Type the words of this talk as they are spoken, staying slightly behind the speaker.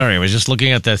Sorry, I was just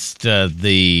looking at this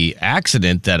the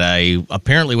accident that I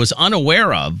apparently was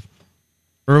unaware of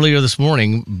earlier this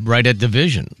morning, right at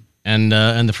Division and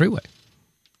the freeway.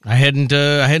 I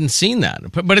hadn't seen that,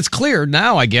 but it's cleared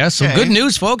now, I guess. So good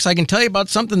news, folks. I can tell you about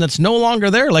something that's no longer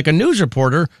there, like a news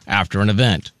reporter after an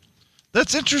event.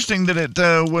 That's interesting that it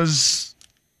was.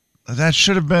 That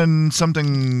should have been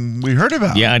something we heard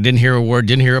about. Yeah, I didn't hear a word,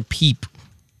 didn't hear a peep.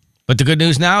 But the good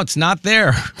news now, it's not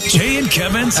there. Jay and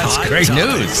Kevin's That's Hot great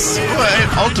Topics. news.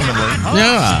 Well, ultimately.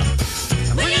 Yeah.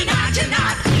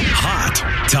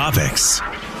 Hot Topics.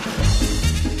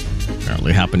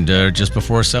 Apparently happened just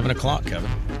before 7 o'clock, Kevin.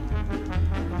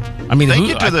 I mean, Thank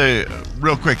you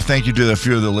to thank you to the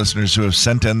few of the listeners who have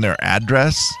sent in their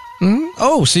address.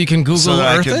 Oh, so you can Google so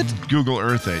that Earth I it? can Google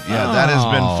Earth it. Yeah, that has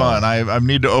been fun. I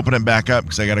need to open it back up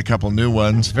because I got a couple new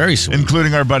ones. Very sweet.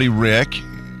 Including our buddy Rick.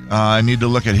 I need to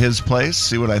look at his place,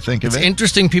 see what I think of It's it.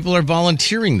 interesting people are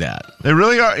volunteering that. They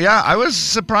really are. Yeah, I was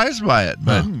surprised by it.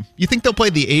 But You think they'll play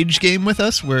the age game with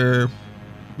us where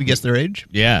we guess their age?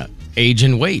 Yeah. Age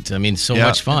and weight. I mean, so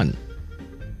much fun.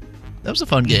 That was a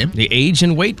fun game. The age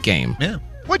and weight game. Yeah.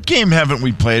 what game haven't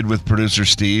we played with producer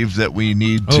Steve that we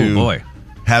need to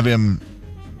have him?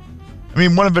 I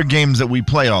mean, one of the games that we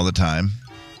play all the time.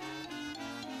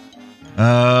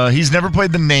 He's never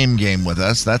played the name game with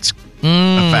us. That's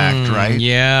a fact, right?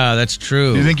 Yeah, that's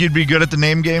true. Do you think you'd be good at the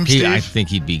name game, Steve? I think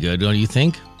he'd be good. Don't you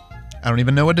think? I don't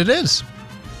even know what it is.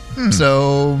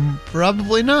 So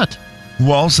probably not.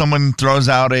 Well, someone throws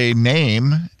out a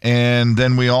name, and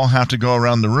then we all have to go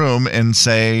around the room and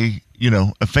say,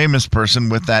 a famous person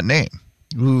with that name.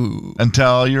 Ooh.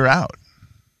 Until you're out.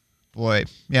 Boy.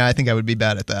 Yeah, I think I would be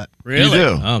bad at that. Really?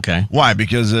 You do? Okay. Why?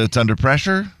 Because it's under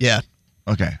pressure? Yeah.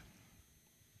 Okay.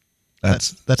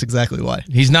 That's exactly why.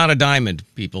 He's not a diamond,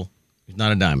 people. He's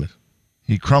not a diamond.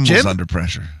 He crumbles Jim? under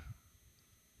pressure.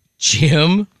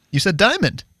 Jim? You said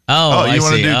diamond. Oh, you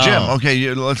want to see. do Jim? Oh.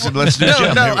 Okay, let's do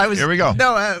Jim. Here we go.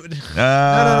 No,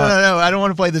 no. I don't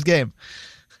want to play this game.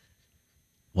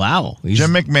 Wow. He's Jim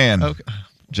McMahon. Okay.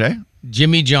 Jay?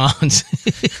 Jimmy Johns.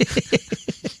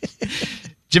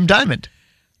 Jim Diamond.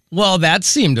 Well, that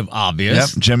seemed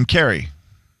obvious. Yep, Jim Carrey.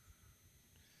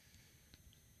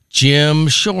 Jim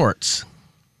Shorts.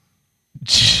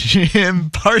 Jim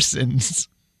Parsons.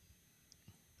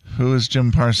 Who is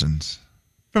Jim Parsons?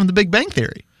 From The Big Bang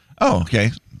Theory. Oh,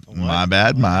 okay. My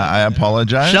bad. I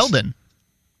apologize. Sheldon.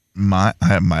 My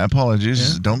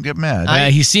apologies. Yeah. Don't get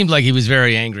mad. He seemed like he was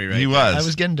very angry right He now. was. I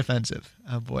was getting defensive.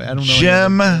 Oh, boy. I don't know.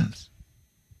 Jim any other names.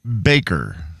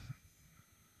 Baker.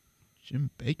 Jim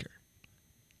Baker.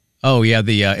 Oh, yeah,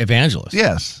 the evangelist.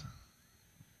 Yes.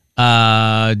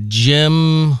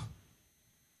 Jim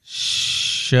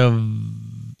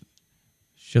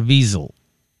Caviezel.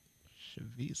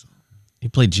 He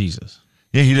played Jesus.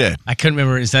 Yeah, he did. I couldn't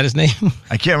remember. Is that his name?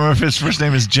 I can't remember if his first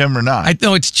name is Jim or not. I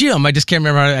know it's Jim. I just can't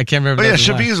remember. I can't remember. But yeah, his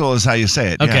last- Caviezel is how you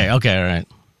say it. Okay, yeah. okay, all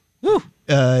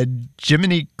right.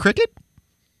 Jiminy Cricket?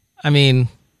 I mean,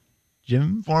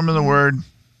 Jim? Form of the word.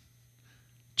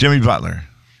 Jimmy Butler.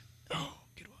 oh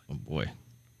boy.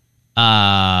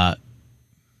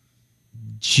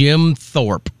 Jim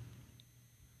Thorpe.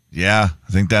 Yeah,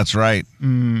 I think that's right.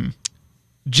 Jim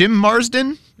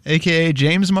Marsden, a.k.a.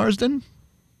 James Marsden?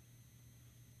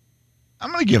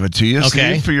 I'm going to give it to you, Okay.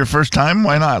 Steve, for your first time.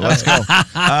 Why not? Let's go.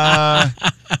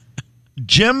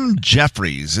 Jim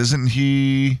Jeffries, isn't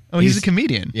he? Oh, he's a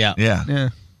comedian. Yeah. Yeah. Yeah.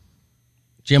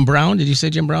 Jim Brown. Did you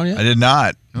say Jim Brown yet? I did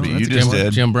not. But you just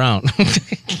did. Jim Brown.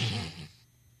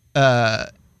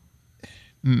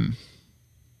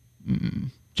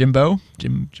 Jimbo?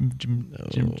 Jim.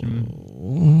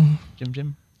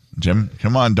 Jim,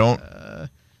 come on. Don't.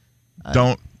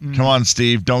 Come on,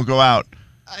 Steve. Don't go out.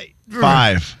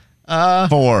 5,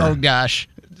 4. Oh, gosh.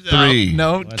 3.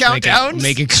 No, countdowns?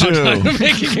 Making countdown.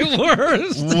 Making it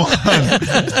worse.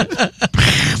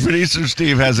 1. Producer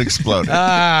Steve has exploded.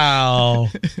 Ow.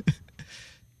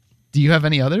 Do you have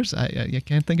any others? I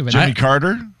can't think of any. Jimmy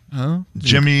Carter. Oh.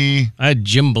 Jimmy. I had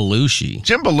Jim Belushi.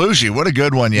 Jim Belushi. What a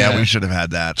good one. Yeah, Yeah. we should have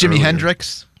had that. Jimi earlier.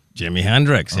 Hendrix. Jimi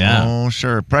Hendrix, yeah. Oh,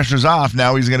 sure. Pressure's off.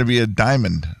 Now he's going to be a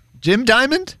diamond. Jim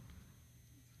Diamond?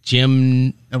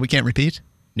 Jim. Oh, we can't repeat?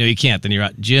 No, you can't. Then you're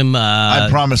out. Jim. I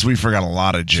promise we forgot a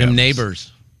lot of Jims. Jim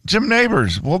Neighbors. Jim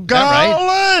Neighbors. Well, that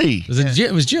golly.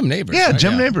 It was Jim Neighbors. Yeah, right?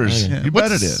 Jim Neighbors. Okay. You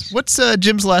bet it is. What's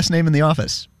Jim's last name in The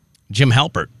Office? Jim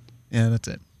Halpert. Yeah, that's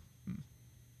it.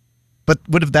 But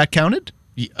would have that counted?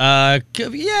 Yeah,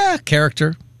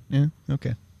 character. Yeah,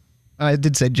 okay. I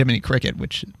did say Jiminy Cricket,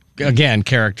 which... Again,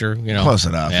 character. Close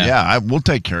enough. Yeah, we'll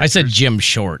take care of it. I said Jim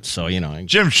Shorts, so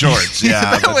Jim Shorts,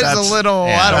 yeah. that was a little...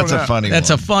 yeah, I don't that's know. a funny That's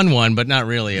one. a fun one, but not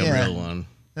really a Yeah. real one.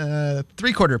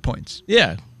 3/4 points.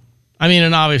 Yeah. I mean,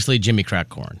 and obviously Jimmy cracked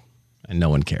corn, and no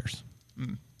one cares.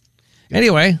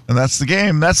 Anyway. And that's the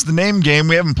game. That's the name game.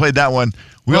 We haven't played that one.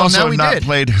 We Well, also now have we not did.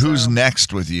 played Who's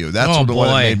Next with You. That's Oh, the one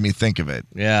that boy. made me think of it.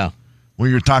 Yeah. When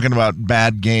you're talking about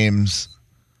bad games,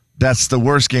 that's the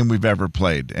worst game we've ever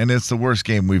played, and it's the worst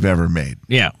game we've ever made.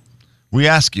 Yeah. We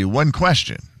ask you one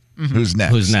question. Who's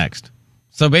next? Who's next?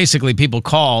 So basically, people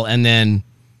call and then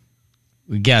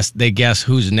they guess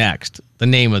who's next, the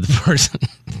name of the person.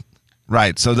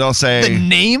 Right. So they'll The say,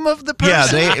 name of the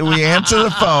person? yeah, we answer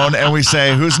the phone and we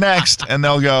say, who's next? And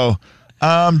they'll go,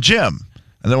 Jim.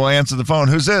 And then we'll answer the phone,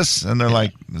 who's this? And they're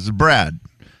like, this is Brad.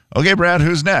 Okay, Brad,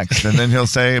 who's next? And then he'll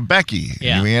say, Becky.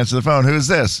 Yeah. And we answer the phone, who's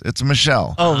this? It's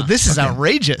Michelle. Oh, this is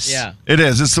outrageous. Yeah. It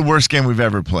is. It's the worst game we've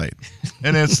ever played.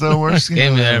 And it's the worst game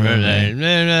Game we've ever played.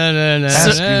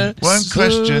 Ask you one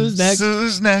question. Who's next?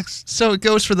 Who's next? So it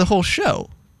goes for the whole show.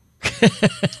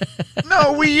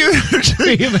 No, we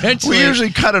usually Eventually. we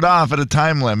usually cut it off at a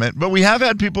time limit, but we have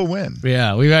had people win.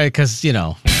 Yeah, we got because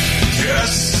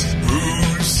Guess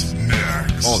who's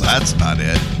next? Oh, that's not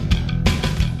it.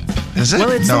 Is it?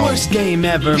 Well, it's no. the worst game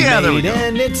ever Yeah, there we made, go.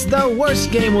 and it's the worst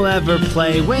game we'll ever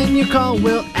play. When you call,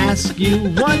 we'll ask you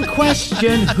one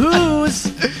question.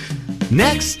 Who's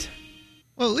next?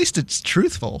 Well, at least it's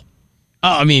truthful.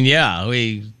 Oh, I mean, yeah,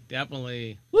 we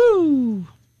definitely. Woo!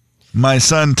 My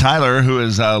son Tyler, who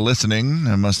is listening,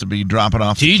 I must be dropping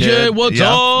off. the TJ, kid. what's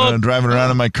Yeah, up? driving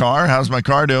around in my car. How's my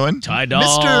car doing? Tie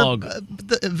dog.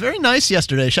 Very nice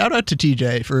yesterday. Shout out to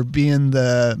TJ for being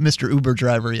the Mr. Uber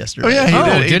driver yesterday. Oh yeah, he Oh,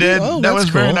 did. He did he? did. Oh, that that's was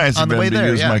very cool. nice On of the him way to there,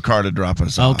 use yeah. my car to drop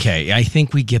us off. Okay, I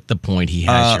think we get the point. He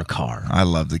has your car. I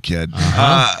love the kid.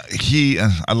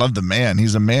 I love the man.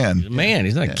 He's a man. Man,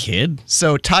 he's not a kid.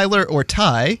 So Tyler or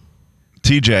Ty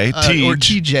TJ, or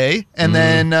Tej. TJ, and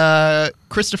then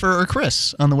Christopher or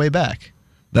Chris on the way back.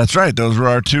 That's right. Those were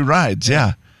our two rides.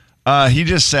 Yeah. He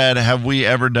just said, "Have we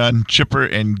ever done Chipper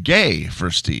and Gay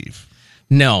for Steve?"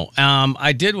 No,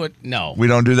 I did what? No, We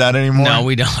don't do that anymore. no,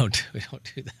 we don't. We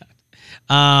don't do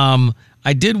that.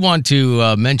 I did want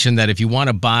to mention that if you want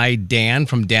to buy Dan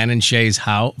from Dan and Shay's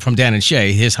house,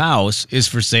 his house is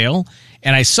for sale.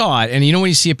 And I saw it. And you know when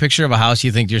you see a picture of a house,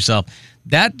 you think to yourself,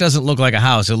 that doesn't look like a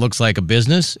house. It looks like a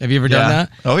business. Have you ever done Yeah. that?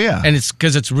 Oh, yeah. And it's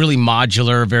because it's really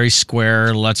modular, very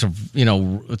square, lots of,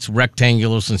 it's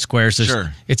rectangulars and squares.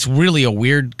 Sure. It's really a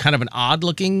weird, kind of an odd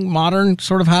looking modern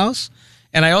sort of house.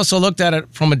 And I also looked at it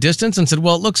from a distance and said,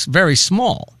 well, it looks very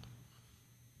small.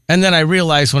 And then I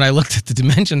realized when I looked at the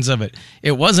dimensions of it,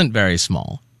 it wasn't very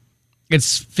small.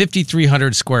 It's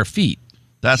 5,300 square feet.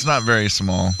 That's not very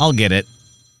small. I'll get it.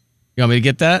 You want me to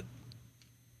get that?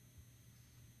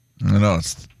 I know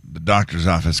it's the doctor's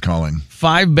office calling.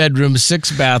 5 bedrooms,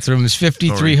 6 bathrooms,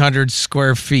 5,300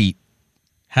 square feet.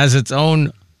 Has its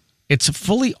own, it's a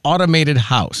fully automated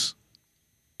house.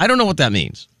 I don't know what that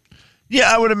means. Yeah,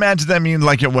 I would imagine that means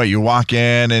like what you walk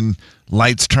in and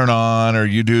lights turn on, or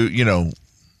you do,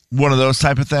 one of those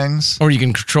type of things. Or you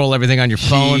can control everything on your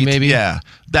phone, Heat, maybe. Yeah,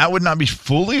 that would not be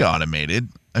fully automated.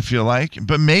 I feel like,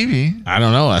 but maybe. I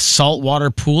don't know. A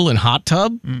saltwater pool and hot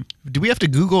tub? Do we have to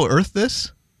Google Earth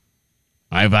this?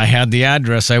 If I had the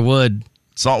address, I would.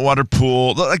 Saltwater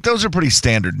pool, like those are pretty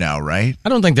standard now, right? I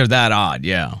don't think they're that odd,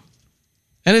 yeah.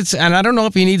 And I don't know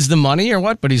if he needs the money or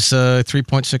what, but he's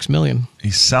 $3.6 million.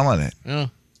 He's selling it. Yeah.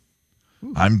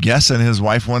 I'm guessing his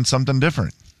wife wants something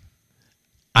different.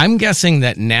 I'm guessing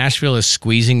that Nashville is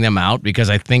squeezing them out because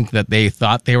I think that they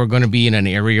thought they were going to be in an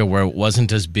area where it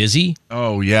wasn't as busy.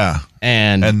 Oh yeah,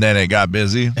 And and then it got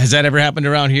busy. has that ever happened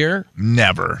around here?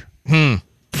 Never.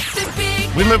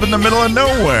 We live in the middle of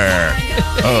nowhere.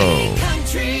 Oh,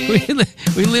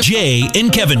 We live. Jay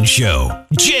and Kevin Show.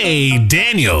 Jay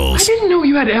Daniels. I didn't know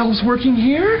you had elves working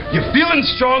here. You feeling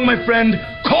strong, my friend?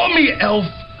 Call me elf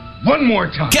one more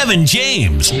time. Kevin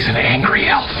James. He's an angry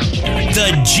elf.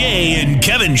 The Jay and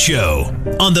Kevin Show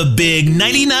on the Big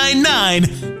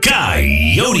 99.9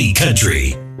 Coyote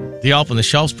Country. The Elf on the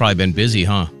Shelf's probably been busy,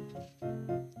 huh?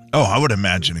 oh, I would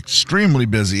imagine extremely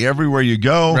busy everywhere you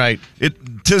go. Right.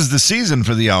 Tis the season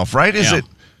for the elf, right? Is Yeah. it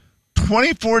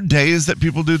 24 days that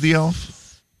people do the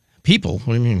elf? People?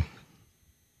 What do you mean?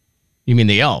 You mean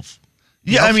the elf?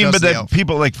 Yeah, elf I mean, does but the that elf.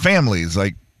 people like families,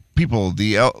 like people,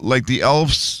 like the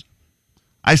elves.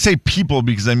 I say people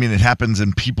because I mean it happens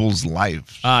in people's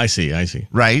lives, I see.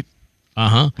 right?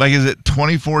 Uh-huh. Like, is it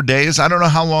 24 days? I don't know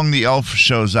how long the elf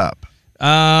shows up.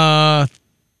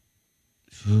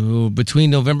 Between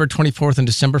November 24th and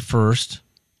December 1st.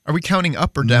 Are we counting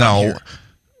up or down No, here?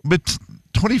 but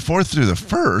 24th through the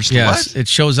 1st? Yes, What? it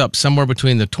shows up somewhere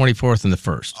between the 24th and the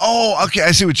 1st. Oh, okay.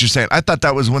 I see what you're saying. I thought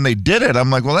that was when they did it. I'm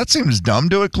like, well, that seems dumb.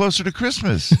 Do it closer to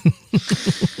Christmas.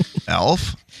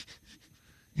 Elf.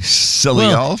 You silly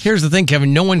elf. Here's the thing,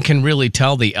 Kevin. No one can really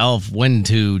tell the elf when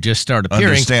to just start appearing.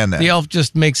 Understand that. The elf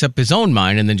just makes up his own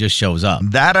mind and then just shows up.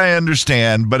 That I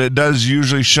understand, but it does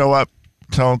usually show up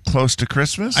till close to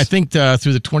Christmas. I think through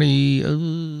the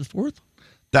 24th.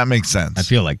 that makes sense. I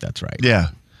feel like that's right. Yeah.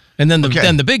 And then Okay.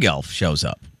 then the big elf shows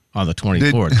up on the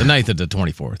 24th, the 9th of the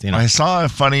 24th. You know. I saw a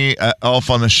funny Elf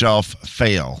on the Shelf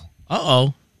fail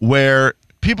Uh-oh. where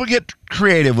people get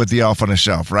creative with the Elf on the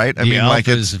Shelf, right? I The mean, elf like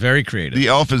is very creative. the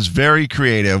elf is very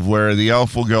creative where the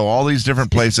elf will go all these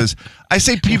different places. I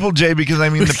say people, Jay, because I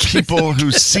mean the people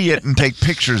who see it and take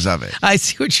pictures of it. I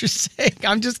see what you're saying.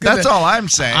 I'm just gonna. That's all I'm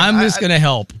saying. I'm just going to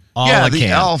help all Yeah, I the can.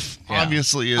 elf Yeah.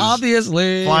 obviously is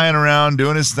Obviously. flying around,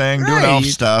 doing his thing, doing Right. elf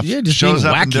stuff, Yeah, just shows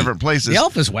being up in wacky. different places. The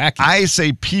elf is wacky. I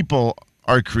say people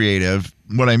are creative.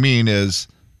 What I mean is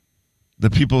the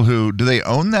people who, do they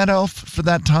own that elf for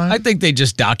that time? I think they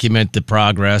just document the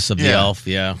progress of the Yeah. elf.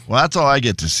 Yeah. Well, that's all I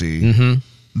get to see. Mm-hmm.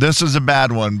 This is a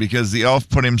bad one because the elf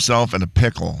put himself in a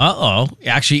pickle. Uh-oh.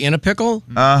 Actually in a pickle?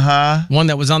 Uh-huh. One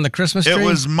that was on the Christmas tree? It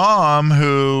was Mom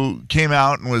who came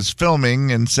out and was filming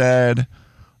and said,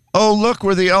 "Oh, look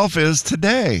where the elf is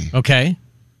today. Okay.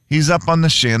 He's up on the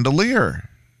chandelier.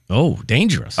 Oh,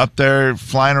 dangerous. Up there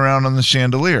flying around on the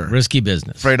chandelier. Risky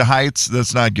business. Afraid of heights?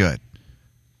 That's not good."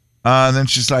 And then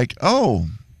she's like, "Oh,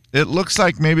 it looks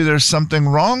like maybe there's something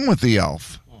wrong with the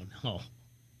elf." Oh, no.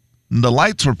 And the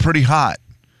lights were pretty hot,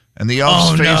 and the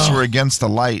elf's Oh, face no. were against the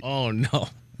light. Oh, no.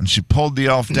 And she pulled the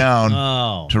elf down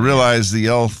Oh. to realize the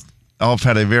elf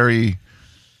had a very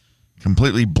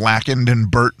completely blackened and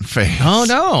burnt face. Oh,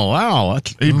 no. Wow.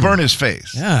 He burnt his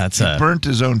face. Yeah, that's he a- burnt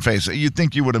his own face. You'd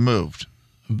think you would have moved.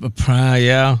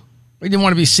 Yeah. We didn't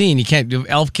want to be seen. The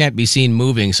elf can't be seen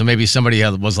moving, so maybe somebody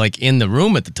was like in the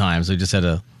room at the time, so just had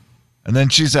to. And then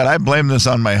she said, "I blame this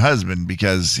on my husband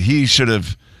because he should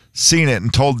have seen it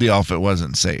and told the elf it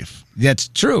wasn't safe." That's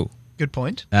true. Good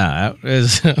point. Yeah, that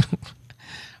is,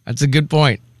 that's a good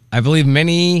point. I believe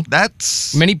many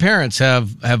parents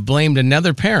have blamed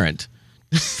another parent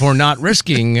for not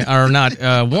risking or not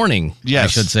warning. Yes, I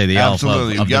should say the elf.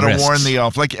 absolutely. Of You got the to risks. warn the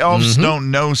elf. Like elves don't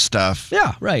know stuff,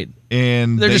 Yeah, right.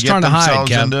 and They're they just get trying to hide,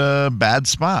 themselves Kev. into bad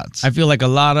spots. I feel like a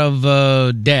lot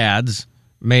of dads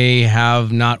may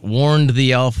have not warned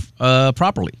the elf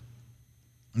properly.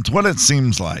 It's what it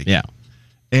seems like. Yeah.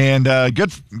 And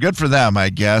good for them, I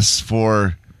guess,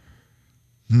 for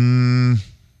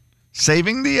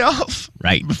saving the elf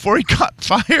Right. before he caught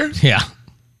fire. Yeah.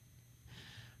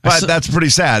 But that's pretty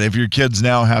sad if your kids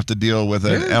now have to deal with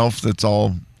an elf that's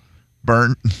all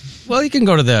burnt. Well, you can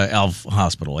go to the elf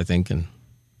hospital, I think, and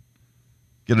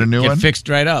Get a new get one? fixed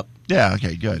right up. Yeah,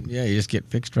 okay, good. Yeah, you just get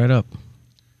fixed right up.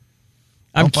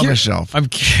 Elf on the shelf. I'm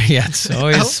curious. Yeah, it's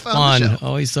always Elf on the fun. shelf.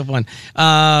 Always so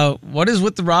fun. What is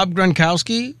with the Rob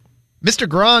Gronkowski? Mr.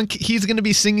 Gronk, he's going to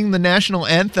be singing the national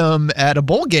anthem at a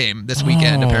bowl game this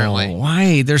weekend, apparently.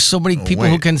 Why? There's so many people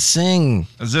who wait. can sing.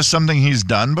 Is this something he's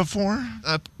done before?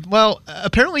 Well,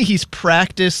 apparently he's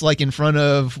practiced like in front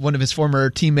of one of his former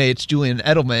teammates, Julian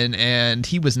Edelman, and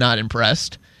he was not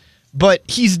impressed. But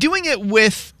he's doing it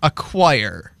with a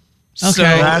choir. Okay. So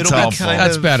That's it'll be helpful. kind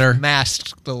That's of better.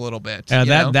 masked a little bit. Yeah, you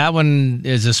know? that one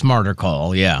is a smarter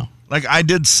call. Yeah. Like I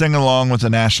did sing along with the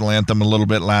national anthem a little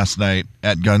bit last night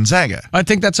at Gonzaga. I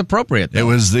think that's appropriate. It Though.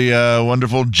 was the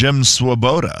wonderful Jim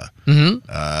Swoboda.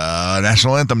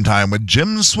 National anthem time with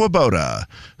Jim Swoboda,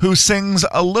 who sings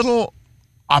a little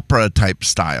opera type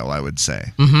style, I would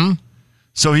say. Mm-hmm.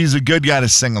 So he's a good guy to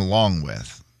sing along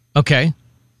with. Okay.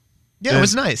 Yeah, it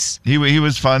was nice. He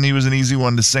was fun. He was an easy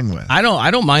one to sing with. I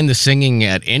don't mind the singing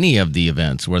at any of the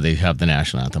events where they have the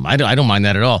national anthem. I don't mind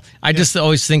that at all. I just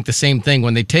always think the same thing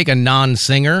when they take a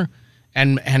non-singer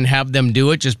and have them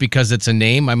do it just because it's a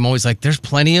name. I'm always like, there's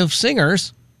plenty of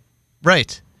singers.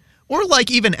 Right. Or like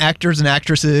even actors and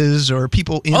actresses or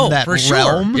people in that for sure.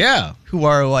 realm Yeah. who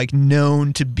are like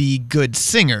known to be good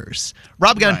singers.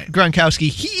 Rob Right. Gronkowski,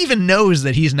 he even knows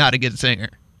that he's not a good singer.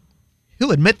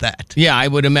 He'll admit that. Yeah, I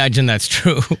would imagine that's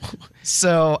true.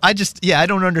 So I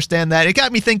don't understand that. It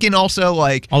got me thinking also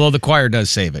like, Although the choir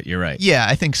does save it. You're right. yeah,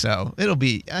 I think so.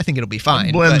 I think it'll be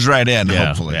fine. Blends but- right in, Yeah,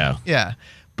 hopefully. yeah. Yeah.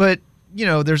 But,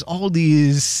 there's all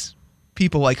these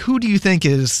people like, who do you think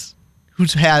who's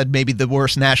had maybe the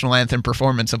worst national anthem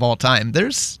performance of all time?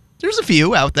 There's a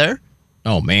few out there.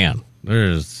 Oh, man.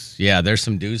 There's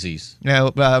some doozies.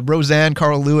 Roseanne,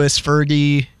 Carl Lewis,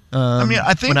 Fergie.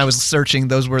 I think when I was searching,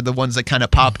 those were the ones that kind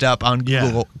of popped up on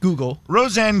Yeah. Google.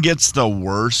 Roseanne gets the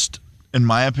worst, in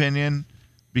my opinion,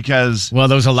 because Well,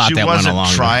 there was a lot she that went wasn't along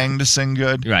with trying to sing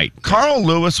good. Right. Carl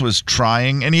Lewis was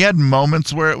trying, and he had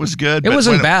moments where it was good. It but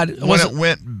wasn't when bad. When it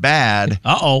went bad,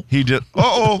 Uh-oh. he just,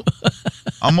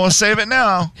 I'm going to save it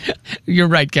now. You're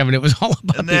right, Kevin. It was all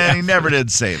about And the then he effort. never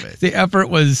did save it. The effort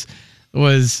was But he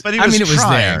was I mean, it was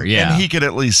trying, there. Yeah. and he could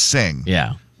at least sing.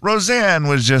 yeah. Roseanne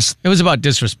was just, It was about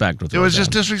disrespect with it was just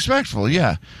Roseanne. disrespectful,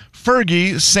 yeah.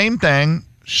 Fergie, same thing.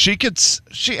 She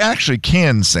actually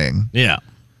can sing. Yeah.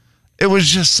 It was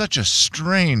just such a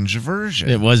strange version.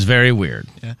 It was very weird.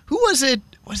 Yeah. Who was it?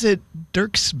 Was it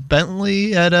Dierks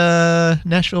Bentley at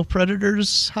Nashville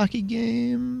Predators hockey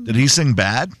game Did he sing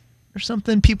bad? or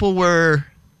something? People were.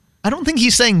 I don't think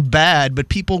he's saying bad, but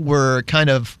people were kind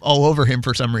of all over him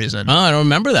for some reason. Oh, I don't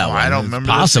remember that one. I don't It's remember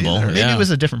this possible. either. Maybe Yeah. it was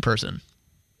a different person.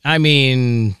 I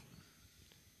mean,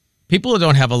 people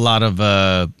don't have a lot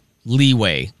of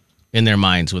leeway in their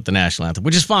minds with the national anthem,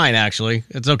 which is fine, actually.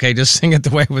 It's okay. Just sing it the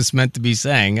way it was meant to be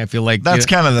sang. I feel like That's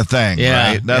kind of the thing,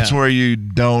 Yeah, right? That's yeah. where you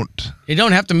don't. you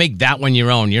don't have to make that one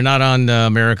your own. You're not on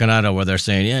American Idol where they're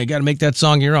saying, yeah, you got to make that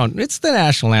song your own. It's the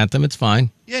national anthem. It's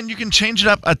fine. Yeah, and you can change it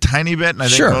up a tiny bit, and I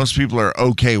think Sure. most people are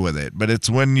okay with it. But it's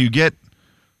when you get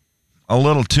a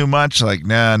little too much, like,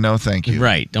 nah, no, thank you.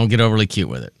 Right. Don't get overly cute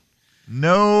with it.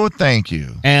 No, thank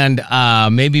you. And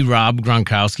maybe Rob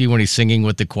Gronkowski, when he's singing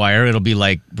with the choir, it'll be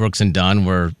like Brooks and Dunn,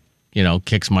 where,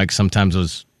 Kix Mike sometimes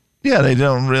was. Yeah, they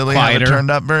don't really have Quieter. it turned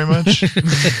up very much.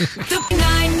 The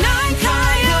 99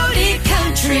 Coyote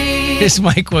Country. His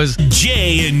mic was.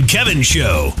 Jay and Kevin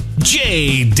Show.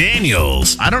 Jay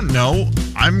Daniels. I don't know.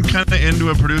 I'm kind of into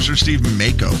a producer Steve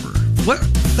makeover. What?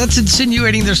 That's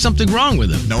insinuating there's something wrong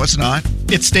with him. No, it's not.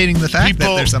 It's stating the fact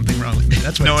People- that there's something wrong with me.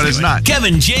 That's what No, it's it is doing. not.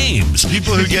 Kevin James.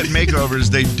 People who get makeovers,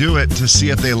 they do it to see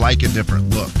if they like a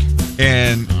different look.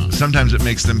 And sometimes it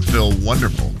makes them feel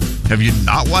wonderful. Have you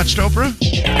not watched Oprah?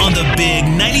 On the big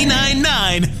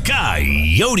 99.9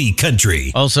 Coyote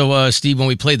Country. Also, Steve, when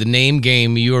we played the name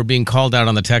game, you were being called out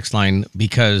on the text line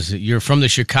because you're from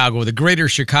the greater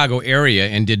Chicago area,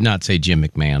 and did not say Jim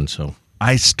McMahon. So,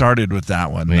 I started with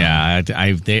that one. yeah,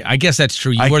 I guess that's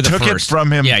true. You I were the took first. it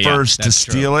from him Yeah, first to that's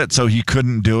true. steal it, so he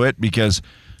couldn't do it because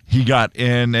he got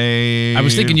in a. I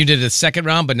was thinking you did it the second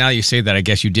round, but now you say that, I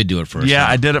guess you did do it first. Yeah,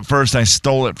 round. I did it first. I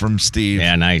stole it from Steve.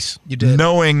 Yeah, nice. You did.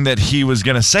 Knowing that he was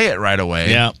going to say it right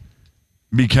away. Yeah.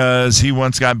 Because he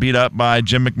once got beat up by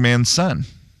Jim McMahon's son.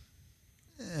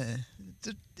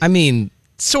 I mean,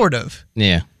 Sort of.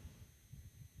 yeah.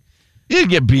 He didn't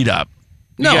get beat up.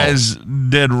 No. You guys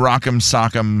did rock'em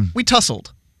sock'em. We tussled.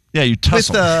 Yeah, you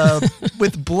tussled.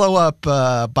 With blow up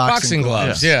boxing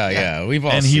gloves. Yeah. We've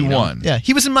all and he seen them. won. Yeah,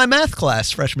 he was in my math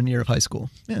class freshman year of high school.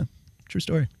 Yeah, true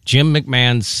story. Jim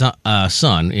McMahon's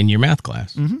son in your math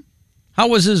class. Mm-hmm. How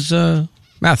was his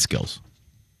math skills?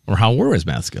 Or how were his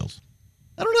math skills?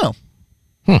 I don't know.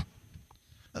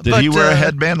 Did he wear a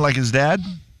headband like his dad?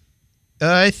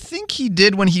 I think he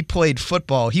did when he played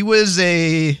football. He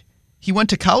went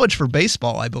to college for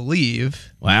baseball, I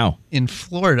believe, Wow. in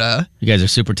Florida. You guys are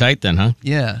super tight then, huh?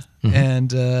 Yeah,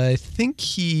 and I think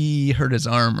he hurt his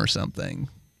arm or something.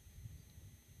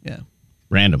 Yeah.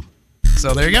 Random.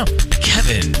 So there you go.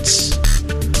 Kevin's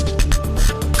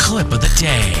clip of the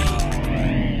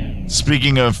day.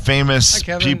 Speaking of famous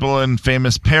people and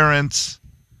famous parents,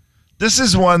 this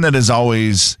is one that is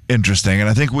always interesting, and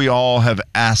I think we all have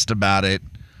asked about it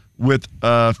with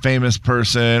a famous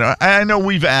person. I know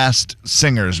we've asked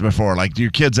singers before, like, do your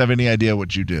kids have any idea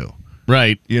what you do?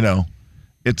 Right. You know,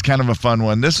 it's kind of a fun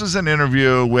one. This was an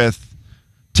interview with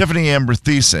Tiffany Amber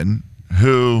Thiessen,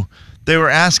 who they were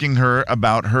asking her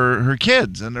about her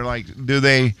kids, and they're like, do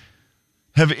they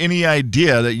have any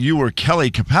idea that you were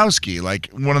Kelly Kapowski, like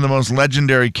one of the most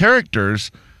legendary characters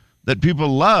that people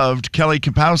loved, Kelly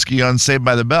Kapowski on Saved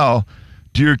by the Bell?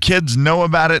 Do your kids know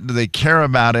about it? Do they care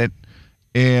about it?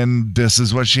 And this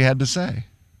is what she had to say.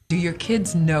 Do your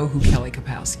kids know who Kelly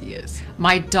Kapowski is?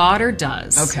 My daughter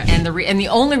does. Okay. And the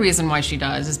only reason why she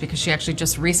does is because she actually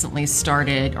just recently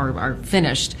started or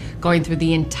finished going through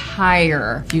the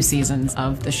entire few seasons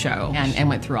of the show and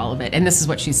went through all of it. And this is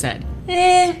what she said.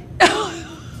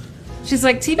 She's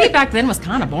like, TV back then was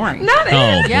kind of boring. Not it.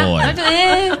 Oh, Yeah. boy.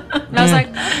 And I was like,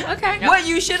 okay. What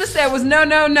you should have said was, no.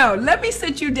 Let me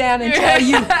sit you down and tell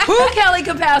you who Kelly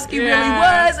Kapowski really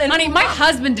was. And Honey, my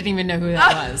husband didn't even know who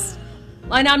that was.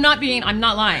 And I'm not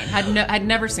lying. Had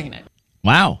never seen it.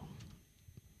 Wow.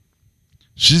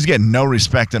 She's getting no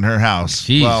respect in her house.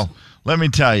 Jeez. Well, let me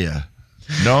tell you,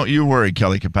 don't you worry,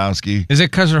 Kelly Kapowski. Is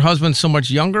it because her husband's so much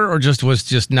younger, or was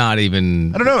just not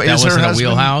even? I don't know. That Is her wasn't a husband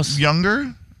wheelhouse?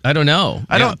 younger? I don't know.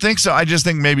 I don't think so. I just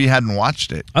think maybe he hadn't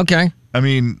watched it. Okay. I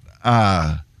mean,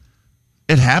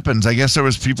 It happens. I guess there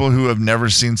was people who have never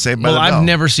seen Saved by Well, the Bell. I've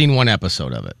never seen one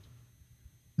episode of it.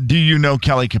 Do you know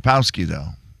Kelly Kapowski, though?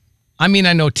 I mean,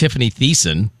 I know Tiffany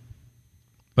Thiessen,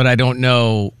 but I don't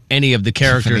know any of the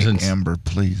characters. Tiffany Amber,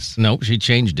 please. No, she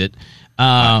changed it.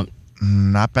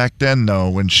 Not back then, though.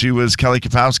 When she was Kelly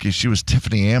Kapowski, she was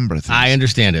Tiffany Amber. I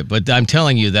understand it, but I'm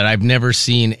telling you that I've never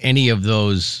seen any of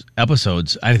those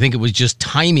episodes. I think it was just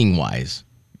timing-wise.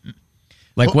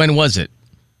 Like, when was it?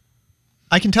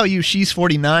 I can tell you she's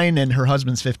 49 and her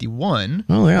husband's 51.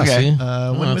 Oh, yeah, Okay. see? When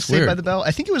Oh, was that's Saved by weird. the Bell?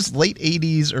 I think it was late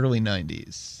 80s, early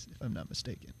 90s, if I'm not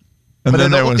mistaken. And But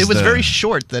then there it was the- very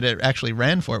short that it actually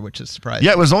ran for, which is surprising.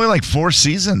 Yeah, it was only like 4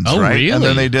 seasons, Oh, right? And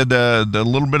then really? they did the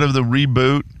little bit of the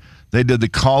reboot. They did the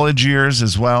college years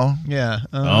as well. Yeah.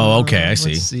 Oh, okay, I see.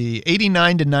 Let's see.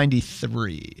 89 to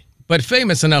 93. But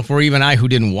famous enough where even I, who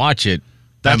didn't watch it,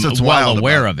 That's I'm what's well wild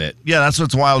aware about- of it. Yeah, that's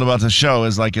what's wild about the show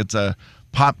is like it's a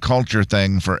pop culture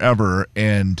thing forever.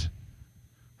 And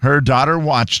her daughter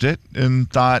watched it and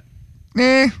thought,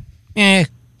 Eh.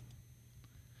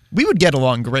 We would get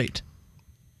along great.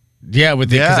 Yeah, with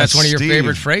Yeah, because that's one of your Steve.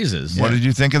 favorite phrases. what did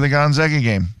you think of the Gonzaga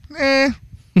game?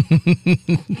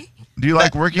 Do you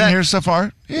like working here so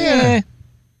far? Yeah.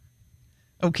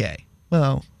 Okay.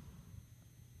 Well,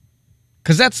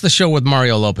 Because that's the show with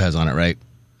Mario Lopez on it, right?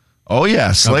 Oh,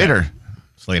 yeah, Slater.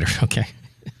 Slater, okay.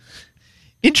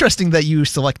 interesting that you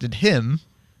selected him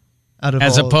out of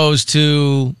As all, opposed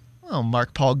to,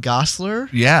 Mark Paul Gosselaar.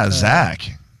 Yeah, Zach.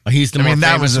 he's the I more mean,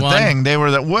 that famous was the one. thing. They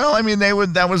were that. Well, I mean,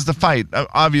 that was the fight.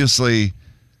 Obviously,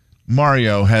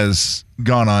 Mario has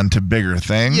gone on to bigger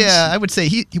things. Yeah, I would say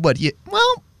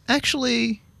well,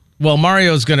 actually, Well,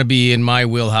 Mario's going to be in my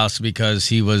wheelhouse because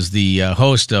he was the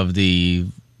host of the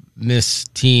Miss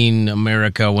Teen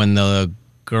America when the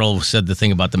girl said the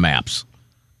thing about the maps.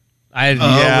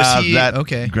 Yeah, was he- that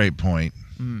okay. Great point.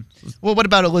 well, what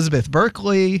about Elizabeth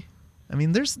Berkley? I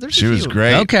mean, there's She a was few.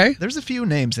 great. Okay. There's a few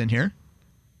names in here.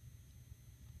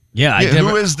 Yeah, I Yeah, never,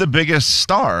 who is the biggest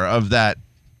star of that?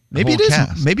 Maybe whole it is.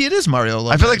 cast? Maybe it is Mario I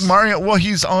Lopez. feel like Mario. Well,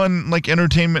 he's on like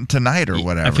Entertainment Tonight or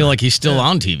whatever. I feel like he's still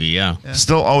on TV, yeah.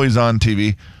 still always on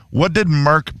TV. What did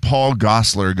Mark Paul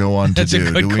Gosselaar go on to That's a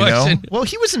do? good Do we question. know? Well,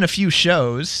 he was in a few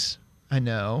shows. I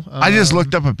know. I just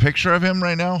looked up a picture of him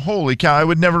right now. Holy cow! I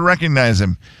would never recognize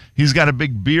him. He's got a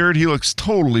big beard. He looks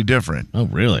totally different. Oh,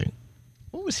 really?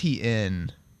 What was he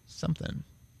in? Something.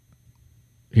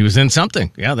 He was in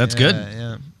something. Yeah, that's good.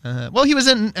 Yeah. Well, he was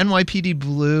in NYPD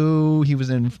Blue. He was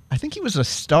in. I think he was a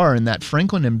star in that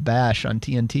Franklin and Bash on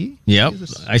TNT. Yep, He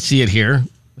was I see it here.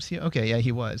 Was he? Okay, yeah,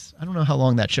 he was. I don't know how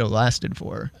long that show lasted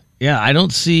for. Yeah, I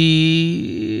don't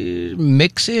see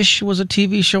Mix-ish was a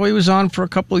TV show he was on for a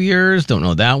couple of years. Don't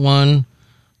know that one.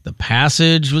 The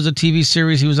Passage was a TV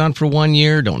series he was on for 1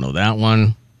 year. Don't know that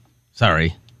one.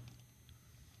 Sorry.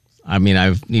 I mean,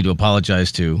 I need to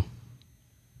apologize to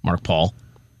Mark Paul.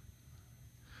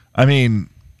 I mean,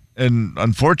 and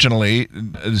unfortunately,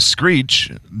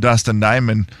 Screech, Dustin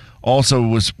Diamond, also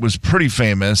was pretty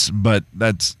famous, but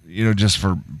that's just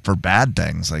for bad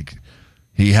things. Like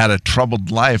he had a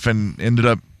troubled life and ended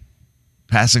up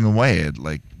passing away at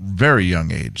like very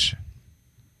young age.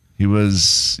 He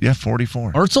was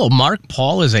 44. Also, Mark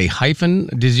Paul is a hyphen.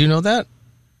 Did you know that?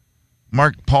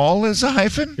 Mark Paul is a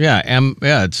hyphen? Yeah,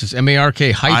 it's just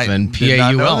M-A-R-K hyphen I did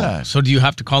not know P-A-U-L. that. So do you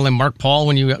have to call him Mark Paul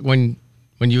when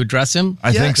you address him?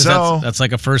 I think 'Cause so. That's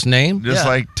like a first name. Just Yeah.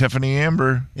 like Tiffany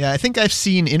Amber. Yeah, I think I've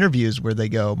seen interviews where they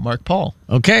go Mark Paul.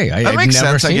 Okay, That I've makes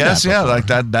never sense, I seen guess. that Yeah, before.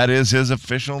 like that is his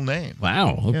official name.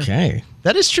 Wow. Okay.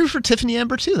 That is true for Tiffany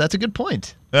Amber too. That's a good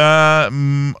point.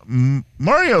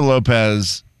 Mario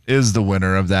Lopez is the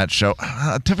winner of that show.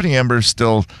 Tiffany Amber's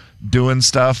still doing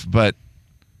stuff, but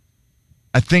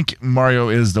I think Mario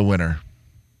is the winner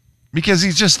because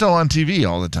he's just still on TV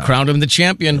all the time. Crowned him the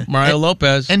champion, Mario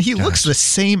Lopez. And he looks the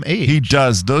same age. He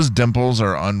does. Those dimples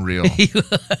are unreal. He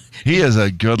is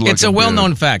a good looking. It's a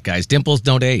well-known fact, guys. Dimples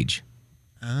don't age.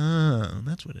 Oh,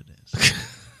 that's what it is.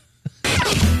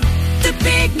 The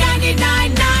big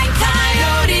 99.9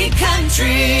 Coyote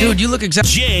Country. Dude, you look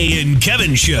exactly... Jay and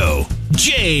Kevin Show.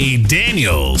 Jay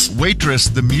Daniels. Waitress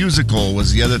the musical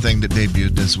was the other thing that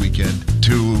debuted this weekend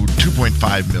to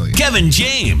 2.5 million. Kevin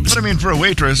James. But I mean, for a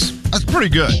waitress, that's pretty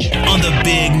good. On the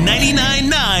big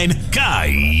 99.9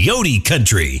 Coyote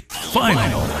Country.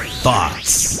 Final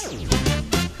thoughts.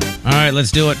 All right,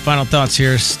 let's do it. Final thoughts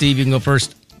here. Steve, you can go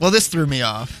first. Well, this threw me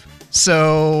off.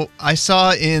 So I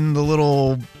saw in the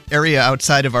little area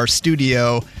outside of our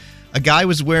studio, a guy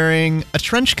was wearing a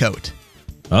trench coat.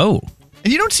 Oh.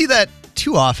 And you don't see that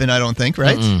too often, I don't think,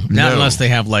 right? Not No. unless they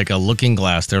have like a looking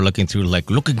glass. They're looking through, like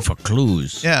looking for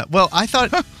clues. Yeah. Well, I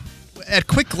thought at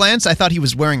quick glance, I thought he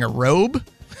was wearing a robe.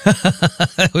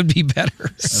 That would be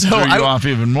better. So threw you off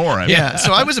even more. I mean. Yeah,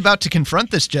 so I was about to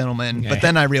confront this gentleman, but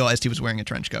then I realized he was wearing a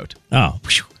trench coat. Oh.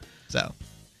 So.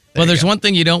 Well, there's one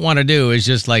thing you don't want to do is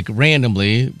just like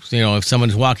randomly, if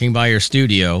someone's walking by your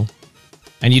studio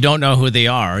and you don't know who they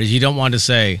are, is you don't want to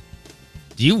say,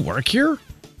 "Do you work here?"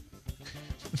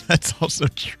 That's also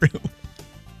true.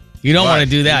 You don't want to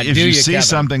do that, If do you you, see Kevin?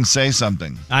 something, say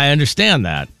something. I understand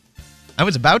that. I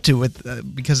was about to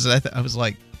because I was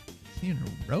like, is he in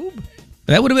a robe?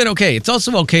 That would have been okay. It's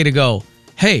also okay to go,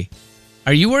 "Hey,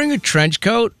 are you wearing a trench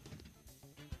coat?"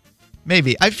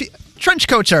 Maybe. Trench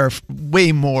coats are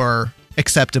way more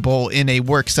acceptable in a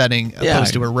work setting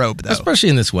opposed to a robe, though. Especially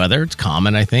in this weather. It's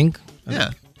common, I think. Yeah.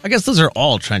 I guess those are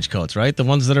all trench coats, right? The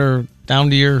ones that are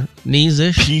down to your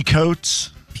knees-ish? Pea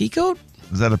coats? Pea coat?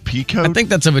 Is that a pea coat? I think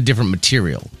that's of a different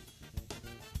material.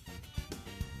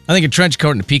 I think a trench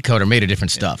coat and a pea coat are made of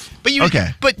different stuff. But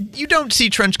you don't see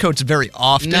trench coats very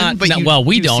often. We do don't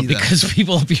see them. because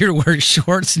people up here wear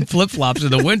shorts and flip-flops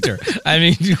in the winter. I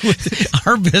mean,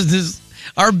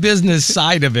 our business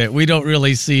side of it, we don't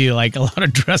really see like a lot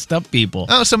of dressed up people.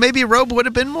 Oh, so maybe a robe would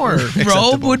have been more acceptable.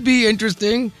 Robe would be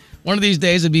interesting. One of these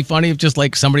days it'd be funny if just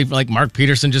like somebody like Mark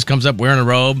Peterson just comes up wearing a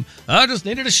robe. I just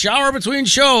needed a shower between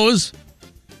shows.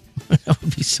 That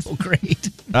would be so great.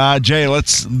 Jay,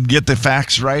 let's get the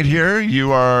facts right here.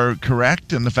 You are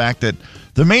correct in the fact that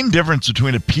the main difference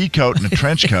between a pea coat and a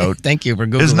trench coat Thank you for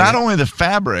Googling is not it. only the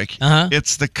fabric,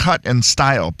 it's the cut and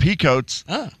style. Pea coats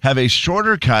have a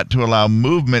shorter cut to allow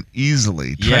movement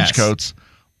easily. Trench Yes. coats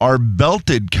are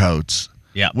belted coats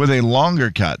with a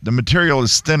longer cut. The material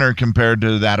is thinner compared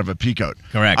to that of a pea coat.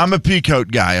 Correct. I'm a pea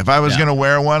coat guy. If I was going to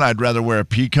wear one, I'd rather wear a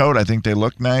pea coat. I think they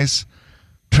look nice.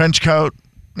 Trench coat,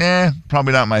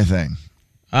 probably not my thing.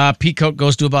 Pea coat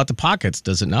goes to about the pockets,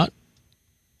 does it not?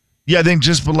 Yeah, I think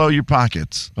just below your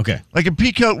pockets. Okay. Like a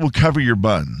pea coat will cover your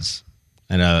buns.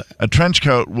 And a trench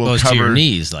coat will goes cover to your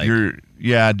knees, like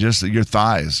just your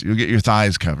thighs. You'll get your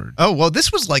thighs covered. Oh, well,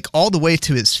 this was like all the way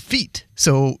to his feet.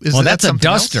 So that's a something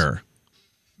else? duster.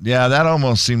 Yeah, that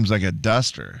almost seems like a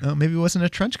duster. Oh, maybe it wasn't a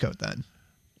trench coat then.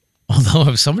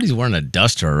 Although if somebody's wearing a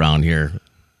duster around here,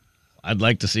 I'd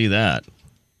like to see that.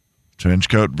 Trench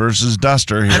coat versus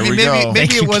duster. Here we go.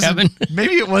 Maybe you, it wasn't. Kevin.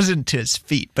 Maybe it wasn't to his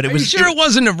feet, but it Are was. you sure it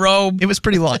wasn't a robe? It was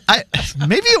pretty long.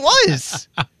 Maybe it was.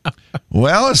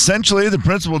 Well, essentially, the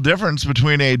principal difference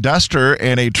between a duster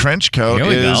and a trench coat Here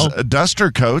we is go.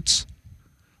 duster coats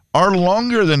are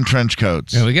longer than trench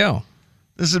coats. There we go.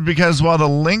 This is because while the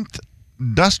length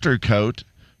duster coat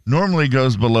normally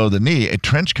goes below the knee, a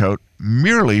trench coat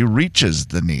merely reaches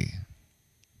the knee.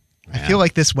 I feel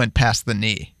like this went past the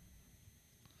knee.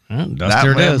 Well, That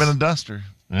duster may it have is. been a duster.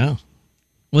 Yeah.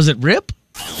 Was it Rip?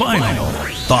 Final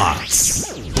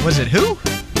thoughts. Was it who?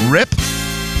 Rip.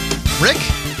 Rick?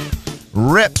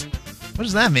 Rip. What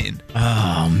does that mean?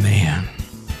 Oh, man.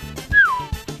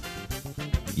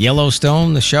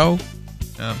 Yellowstone, the show?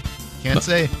 Oh, can't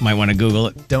say. Might want to Google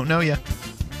it. Don't know yet.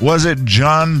 Was it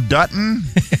John Dutton?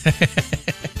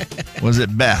 Was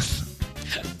it Beth?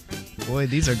 Boy,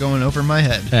 these are going over my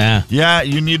head. Yeah. Yeah,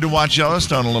 you need to watch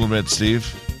Yellowstone a little bit, Steve.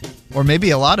 Or maybe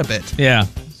a lot of it. Yeah.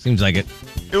 Seems like it.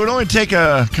 It would only take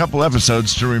a couple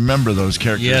episodes to remember those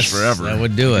characters Yes, forever. that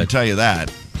would do I it. can tell you that.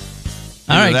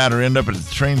 All Either right. that or end up at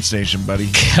the train station, buddy.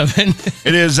 Kevin.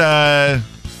 It is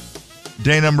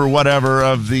day number whatever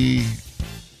of the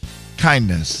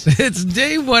kindness. It's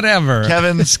day whatever.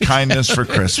 Kevin's kindness for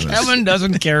Christmas. Kevin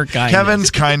doesn't care kindness.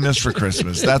 Kevin's kindness for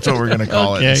Christmas. That's what we're going to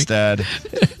call it Okay. instead.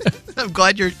 I'm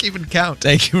glad you're keeping count.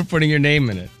 Thank you for putting your name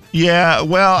in it. Yeah,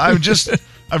 well,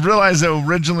 I've realized that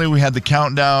originally we had the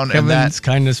countdown and Kevin's that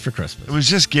kindness for Christmas. it was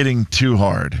just getting too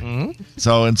hard. Mm-hmm.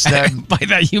 So instead, By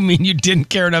that you mean you didn't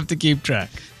care enough to keep track.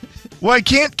 well, I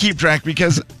can't keep track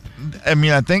because, I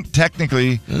mean, I think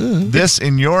technically this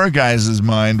in your guys'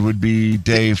 mind would be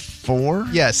day 4.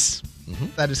 Yes,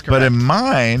 that is correct. But in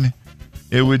mine,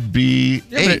 it would be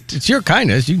Yeah, but 8. it's your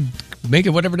kindness. You make it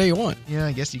whatever day you want. yeah,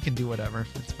 I guess you can do whatever.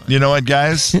 That's fine. You know what,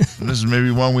 guys? This is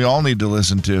maybe one we all need to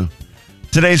listen to.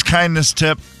 Today's kindness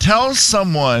tip: tell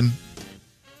someone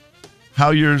how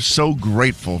you're so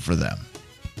grateful for them.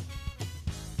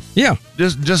 Yeah.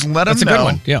 Just let That's a them good know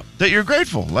one, yeah. that you're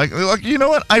grateful. Like, you know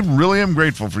what? I really am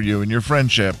grateful for you and your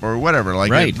friendship or whatever.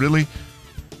 Like, Right. it really.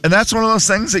 And that's one of those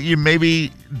things that you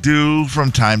maybe do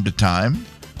from time to time,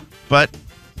 but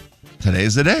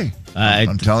today's the day.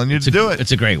 I'm telling you to do it.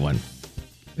 It's a great one.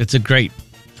 It's a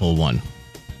grateful one.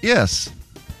 Yes.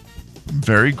 I'm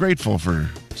very grateful for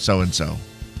so-and-so.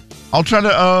 I'll try to,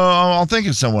 I'll think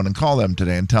of someone and call them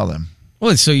today and tell them.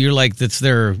 Well, so you're like, that's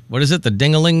their, what is it, the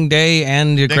Ding-a-ling Day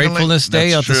and your Ding-a-ling, Gratefulness Day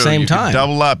that's at the true. same You could time?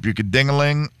 double up. You could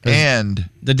ding-a-ling and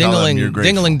The tell them you're grateful.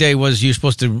 Ding-a-ling Day was you're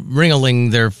supposed to ring-a-ling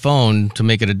their phone to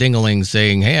make it a ding-a-ling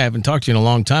saying, hey, I haven't talked to you in a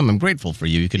long time. I'm grateful for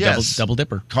you. You could Yes. double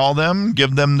dipper. Call them,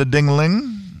 give them the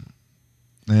ding-a-ling,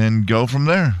 and go from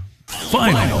there.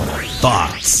 Final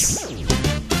thoughts.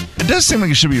 It does seem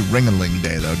like it should be ring-a-ling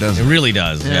day, though, doesn't It it? really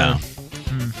does, yeah.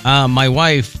 My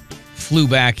wife flew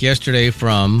back yesterday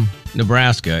from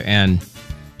Nebraska, and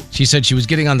she said she was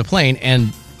getting on the plane,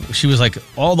 and she was like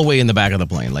all the way in the back of the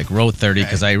plane, like row 30,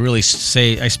 because I really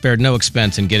I spared no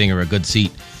expense in getting her a good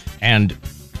seat. And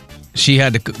she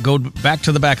had to go back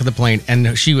to the back of the plane,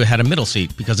 and she had a middle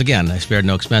seat because, again, I spared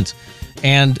no expense.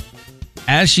 And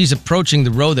as she's approaching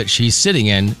the row that she's sitting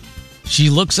in, she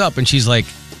looks up and she's like,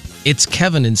 it's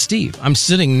Kevin and Steve. I'm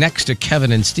sitting next to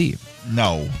Kevin and Steve.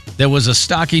 No. There was a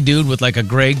stocky dude with like a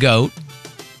gray goat,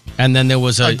 and then there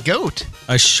was A goat.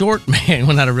 a short man,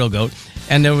 well, not a real goat,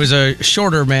 and there was a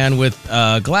shorter man with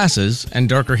glasses and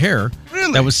darker hair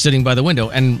that was sitting by the window.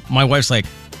 And my wife's like,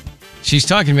 she's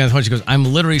talking to me on the phone. She goes, I'm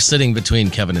literally sitting between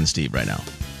Kevin and Steve right now.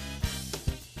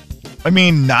 I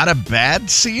mean, not a bad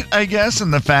seat, I guess,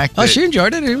 and the fact that... Oh, she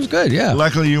enjoyed it. It was good, yeah.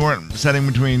 Luckily, you weren't sitting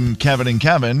between Kevin and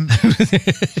Kevin.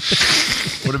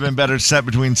 Would have been better set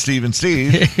between Steve and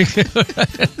Steve.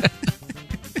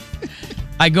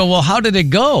 I go, well, how did it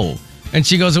go? And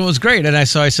she goes, it was great. And I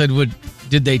said,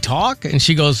 did they talk? And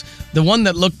she goes, the one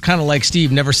that looked kind of like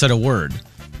Steve never said a word.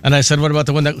 And I said, what about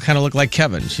the one that kind of looked like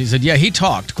Kevin? She said, yeah, he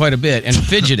talked quite a bit and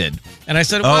fidgeted. And I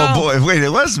said, well... Oh, boy, wait, it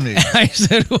was me. I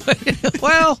said,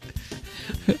 well...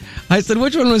 I said,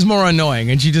 which one was more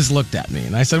annoying? And she just looked at me.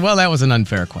 And I said, well, that was an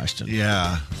unfair question.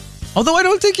 Yeah. Although I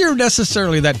don't think you're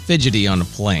necessarily that fidgety on a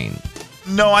plane.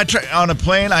 No, on a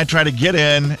plane, I try to get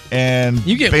in and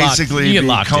You get basically be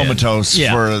locked in. comatose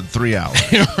Yeah. for 3 hours.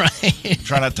 Right.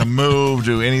 Try not to move,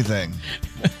 do anything.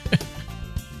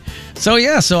 So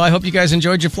I hope you guys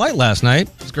enjoyed your flight last night.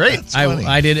 It's great. That's funny.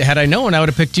 I did. Had I known, I would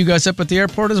have picked you guys up at the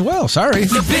airport as well. Sorry.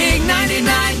 The big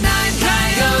 99.9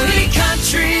 Coyote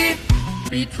Country.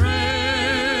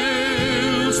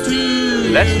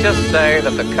 Let's just say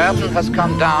that the curtain has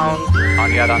come down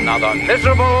on yet another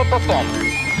miserable performance.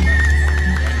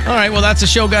 All right, well, that's the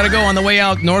show. Got to go. On the way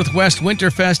out, Northwest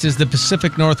Winterfest is the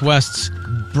Pacific Northwest's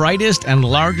brightest and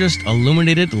largest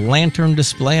illuminated lantern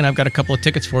display, and I've got a couple of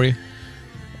tickets for you.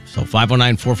 So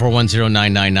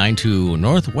 509-441-0999 to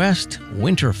Northwest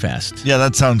Winterfest. Yeah,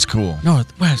 that sounds cool.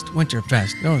 Northwest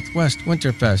Winterfest. Northwest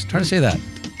Winterfest. Try to say that.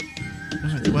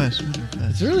 Northwest.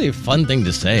 It's really a fun thing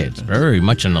to say. It's very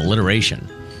much an alliteration.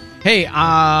 Hey,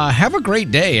 have a great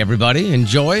day, everybody.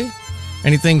 Enjoy.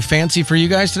 Anything fancy for you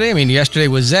guys today? I mean, yesterday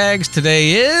was Zags.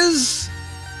 Today is...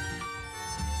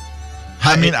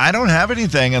 I mean, I don't have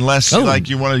anything unless Oh.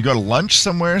 you want to go to lunch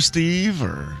somewhere, Steve,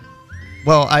 or...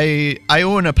 Well, I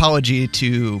owe an apology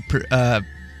to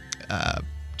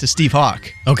Steve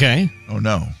Hawk Okay. Oh,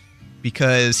 no.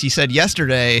 because he said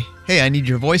yesterday, "Hey, I need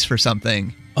your voice for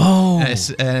something." Oh.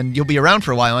 And you'll be around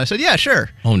for a while. And I said, "Yeah,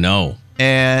 sure." Oh, no.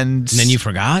 And And then you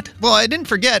forgot? Well, I didn't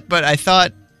forget, but I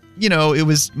thought, it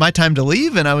was my time to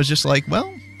leave, and I was just like,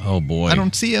 well, Oh, boy. I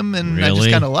don't see him, and I just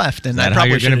Really? kind of left, and Is that I how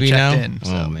probably you're should gonna have be checked now? in.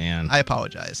 Oh, So man. I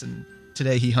apologize. And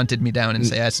today he hunted me down and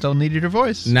say, "I still needed your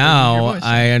voice." Now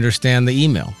I understand the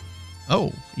email.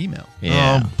 Oh, email.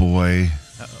 Yeah. Oh, boy.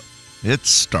 It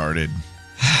started. It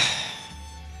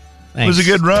Thanks. was a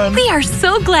good run. We are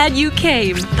so glad you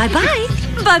came. Bye-bye.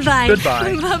 Bye-bye.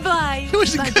 Goodbye. Bye-bye. It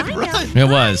was a Bye-bye good now. run. It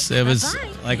was. It was Bye-bye.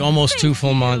 like almost 2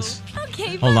 full months.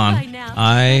 Okay, Hold bye-bye on. now.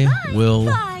 I Bye-bye. will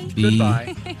Bye. be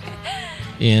Goodbye.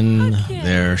 in Okay.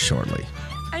 there shortly.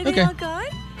 Are they Okay. all gone?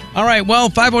 All right. Well,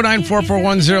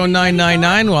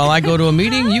 509-441-0999. While I go to a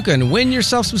meeting, you can win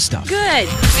yourself some stuff. Good.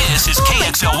 This is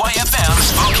KXLY-FM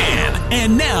Spokane.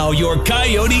 And now your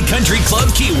Coyote Country Club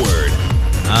keyword.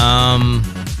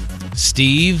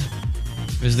 Steve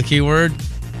is the keyword.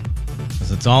 'Cause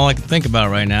that's all I can think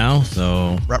about right now.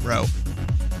 So Ruh-roh.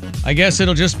 I guess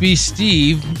it'll just be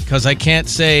Steve because I can't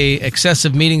say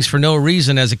excessive meetings for no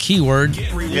reason as a keyword. Get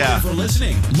rewarded Yeah. for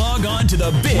listening. Log on to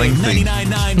the Big Lengthy.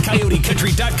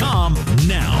 999coyotecountry.com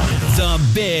now. The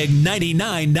Big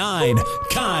 99.9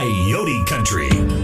 Coyote Country.